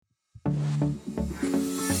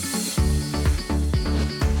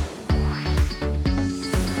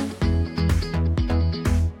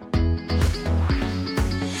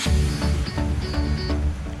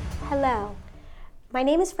My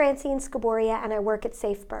name is Francine Scaboria, and I work at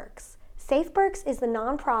Safe Berks. Safe Berks is the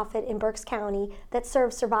nonprofit in Berks County that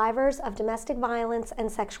serves survivors of domestic violence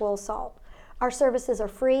and sexual assault. Our services are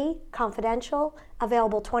free, confidential,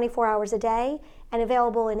 available 24 hours a day, and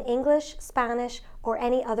available in English, Spanish, or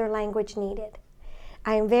any other language needed.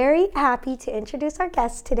 I am very happy to introduce our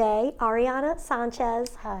guest today, Ariana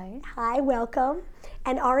Sanchez. Hi. Hi, welcome.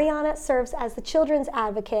 And Ariana serves as the children's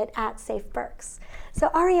advocate at Safe Berks. So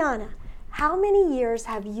Ariana, how many years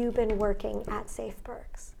have you been working at Safe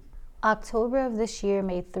Berks? October of this year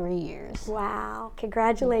made 3 years. Wow,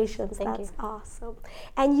 congratulations. Thank That's you. awesome.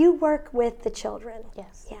 And you work with the children?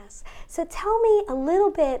 Yes. Yes. So tell me a little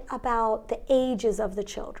bit about the ages of the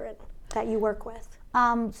children that you work with.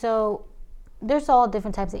 So there's all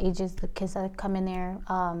different types of ages, the kids that come in there.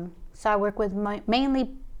 So I work with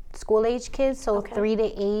mainly school-age kids, so Okay. 3 to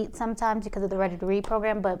 8 sometimes because of the Ready to Read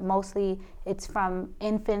program, but mostly it's from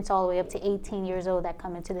infants all the way up to 18 years old that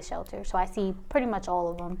come into the shelter. So I see pretty much all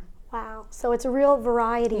of them. Wow, so it's a real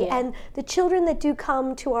variety. Yeah. And the children that do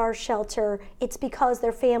come to our shelter, it's because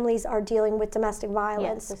their families are dealing with domestic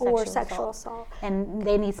violence Yes, the or sexual sexual assault. assault. And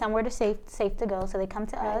they need somewhere to safe to go, so they come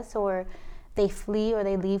to Right. us, or they flee or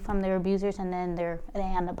they leave from their abusers, and then they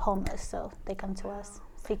end up homeless, so they come to us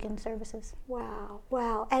seeking services. Wow,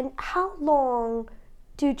 wow. And how long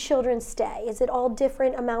do children stay? Is it all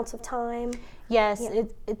different amounts of time? Yes, Yeah.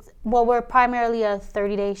 well, we're primarily a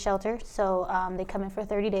 30-day shelter, so they come in for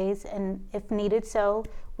 30 days, and if needed, so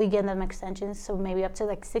we give them extensions, so maybe up to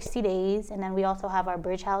like 60 days, and then we also have our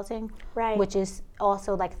bridge housing, Right. which is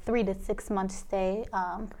also like 3 to 6 months stay.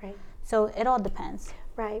 Great. So it all depends.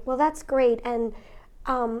 Right. Well, that's great. And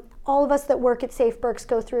all of us that work at Safe Berks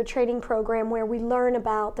go through a training program where we learn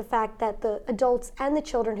about the fact that the adults and the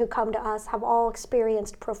children who come to us have all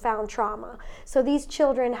experienced profound trauma. So these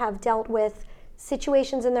children have dealt with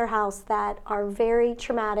situations in their house that are very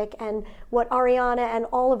traumatic, and what Ariana and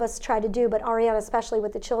all of us try to do, but Ariana especially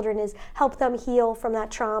with the children, is help them heal from that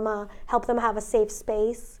trauma, help them have a safe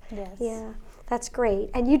space. Yes. Yeah. That's great.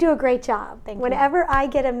 And you do a great job. Thank you. Whenever I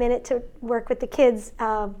get a minute to work with the kids,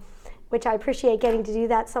 which I appreciate getting to do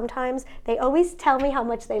that sometimes, they always tell me how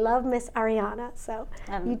much they love Miss Ariana. So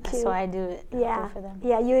you too. So I do it Yeah. for them.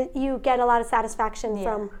 Yeah, you get a lot of satisfaction Yeah.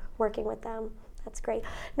 from working with them. That's great.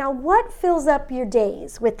 Now, what fills up your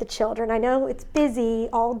days with the children? I know it's busy,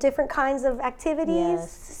 all different kinds of activities.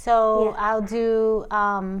 Yes. So Yeah. I'll do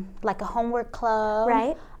like a homework club.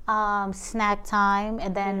 Right. Snack time,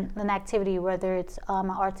 and then an activity, whether it's an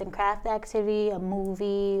arts and craft activity, a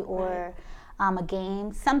movie, or a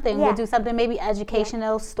game, something. Yeah. We'll do something maybe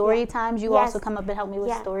educational, story Yeah. times. You Yes. also come up and help me with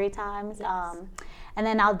Yeah. story times. Yes. And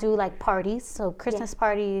then I'll do like parties, so Christmas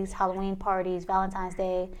parties, Halloween parties, Valentine's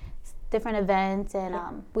Day, different events.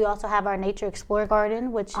 And we also have our Nature Explore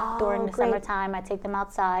Garden, which during the great. summertime I take them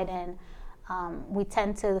outside and we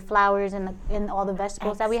tend to the flowers and all the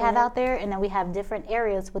vegetables that we have Excellent. out there, and then we have different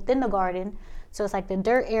areas within the garden. So it's like the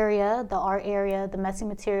dirt area, the art area, the messy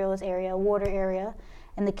materials area, water area,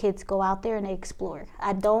 and the kids go out there and they explore.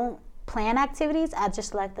 I don't plan activities, I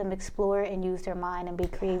just let them explore and use their mind and be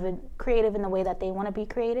creative in the way that they want to be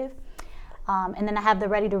creative. And then I have the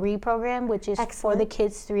Ready to Read program, which is for the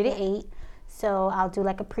kids 3 to 8. So I'll do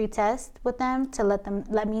like a pre-test with them to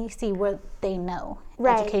let me see what they know,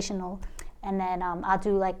 educational. And then I'll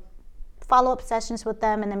do like follow-up sessions with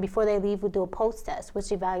them, and then before they leave, we'll do a post-test, which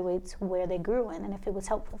evaluates where they grew in and if it was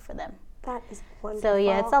helpful for them. That is wonderful. So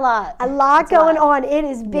yeah, it's a lot. A lot It's going a lot. on. It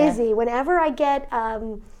is busy. Whenever I get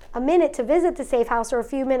a minute to visit the Safe House, or a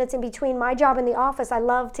few minutes in between my job and the office, I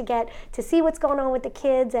love to get to see what's going on with the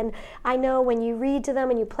kids. And I know when you read to them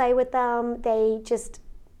and you play with them, they just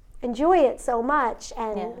enjoy it so much,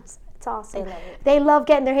 and Yeah. it's awesome. They love it. They love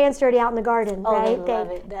getting their hands dirty out in the garden, Oh, right? they love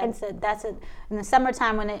it. That's it. In the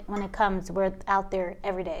summertime, when it comes, we're out there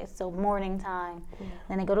every day. So morning time,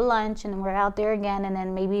 then they go to lunch, and then we're out there again, and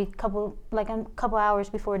then maybe a couple hours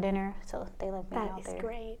before dinner. So they love being out there. That is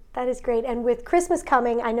great. That is great. And with Christmas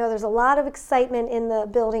coming, I know there's a lot of excitement in the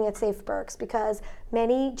building at Safe Berks because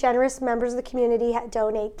many generous members of the community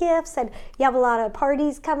donate gifts, and you have a lot of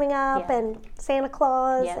parties coming up, Yeah. and Santa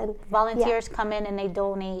Claus. Yeah. And Volunteers come in and they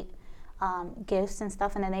donate gifts and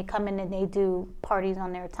stuff, and then they come in and they do parties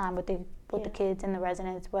on their time with the kids and the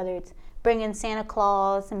residents, whether it's bringing Santa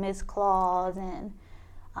Claus and Miss Claus and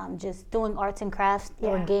just doing arts and crafts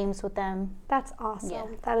or games with them. That's awesome. Yeah.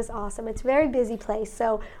 That is awesome. It's a very busy place.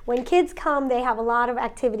 So when kids come, they have a lot of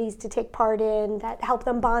activities to take part in that help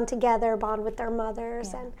them bond together, bond with their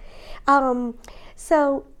mothers. Yeah. And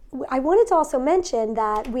so I wanted to also mention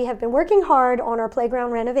that we have been working hard on our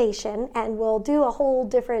playground renovation, and we'll do a whole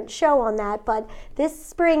different show on that. But this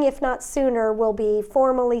spring, if not sooner, we'll be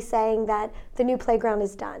formally saying that the new playground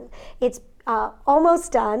is done. It's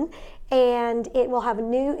almost done, and it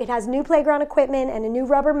has new playground equipment and a new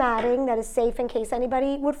rubber matting that is safe in case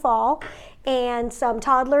anybody would fall, and some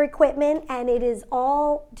toddler equipment, and it is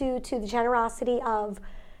all due to the generosity of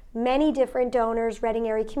many different donors: Reading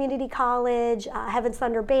Area Community College, Heaven's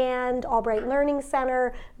Thunder Band, Albright Learning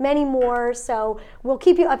Center, many more. So we'll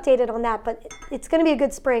keep you updated on that, but it's going to be a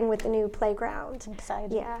good spring with the new playground. I'm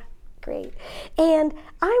excited. Yeah, great. And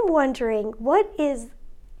I'm wondering, what is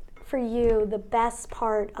for you the best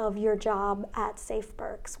part of your job at Safe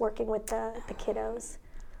Berks, working with the kiddos?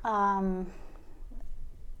 I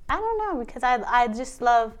don't know, because I just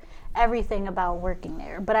love everything about working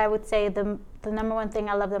there. But I would say the number one thing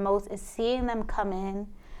I love the most is seeing them come in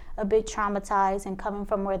a bit traumatized and coming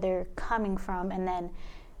from where they're coming from, and then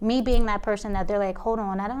me being that person that they're like, hold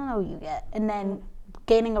on, I don't know you yet, and then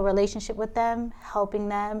gaining a relationship with them, helping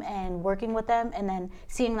them and working with them, and then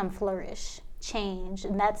seeing them flourish, change.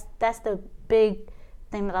 And that's the big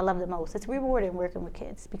thing that I love the most. It's rewarding working with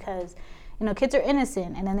kids, because kids are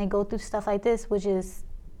innocent, and then they go through stuff like this, which is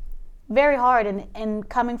very hard, and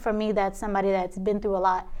coming from me, that's somebody that's been through a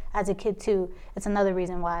lot as a kid too. It's another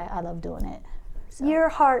reason why I love doing it. So. Your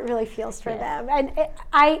heart really feels for them, and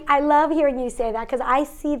I love hearing you say that, because I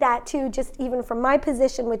see that too, just even from my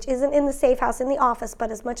position, which isn't in the Safe House in the office,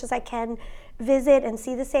 but as much as I can visit and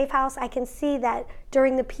see the Safe House, I can see that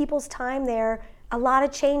during the people's time there, a lot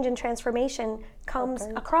of change and transformation comes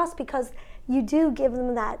across, because you do give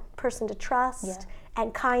them that person to trust,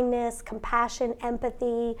 and kindness, compassion,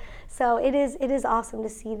 empathy. So it is awesome to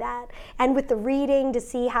see that. And with the reading, to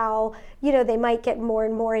see how, they might get more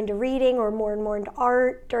and more into reading or more into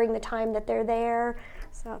art during the time that they're there.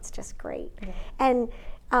 So it's just great. Yeah. And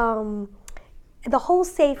the whole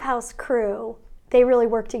Safe House crew, they really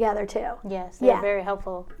work together too. Yes, they're very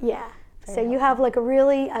helpful. Yeah. So you have like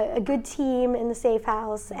a good team in the Safe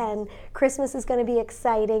House, and Christmas is going to be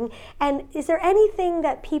exciting. And is there anything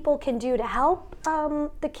that people can do to help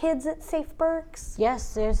the kids at Safe Berks?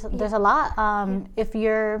 Yes, there's a lot. If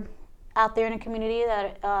you're out there in a community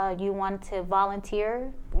that you want to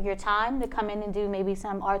volunteer your time to come in and do maybe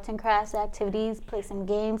some arts and crafts activities, play some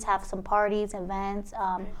games, have some parties, events,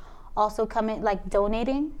 also come in like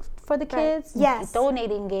donating for the kids. Yes.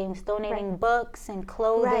 Donating games, donating books and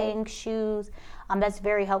clothing, shoes. That's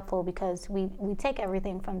very helpful, because we take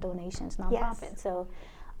everything from donations, nonprofit. So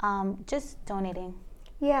just donating.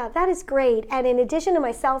 Yeah, that is great. And in addition to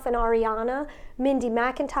myself and Ariana, Mindy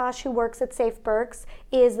McIntosh, who works at Safe Berks,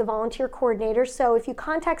 is the volunteer coordinator. So if you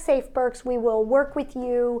contact Safe Berks, we will work with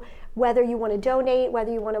you, whether you want to donate,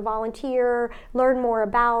 whether you want to volunteer, learn more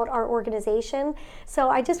about our organization.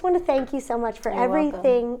 So I just want to thank you so much for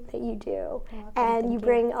everything that you do. And you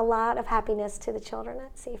bring a lot of happiness to the children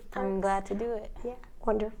at Safe Berks. I'm glad to do it. Yeah,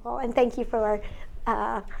 wonderful. And thank you for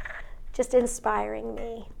just inspiring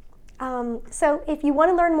me. So if you want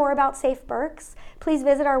to learn more about Safe Berks, please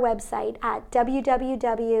visit our website at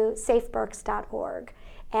www.safeberks.org.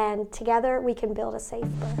 And together we can build a Safe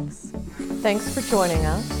Berks. Thanks for joining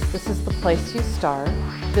us. This is the place you start.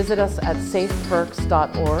 Visit us at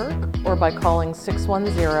safeberks.org or by calling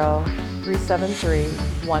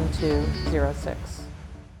 610-373-1206.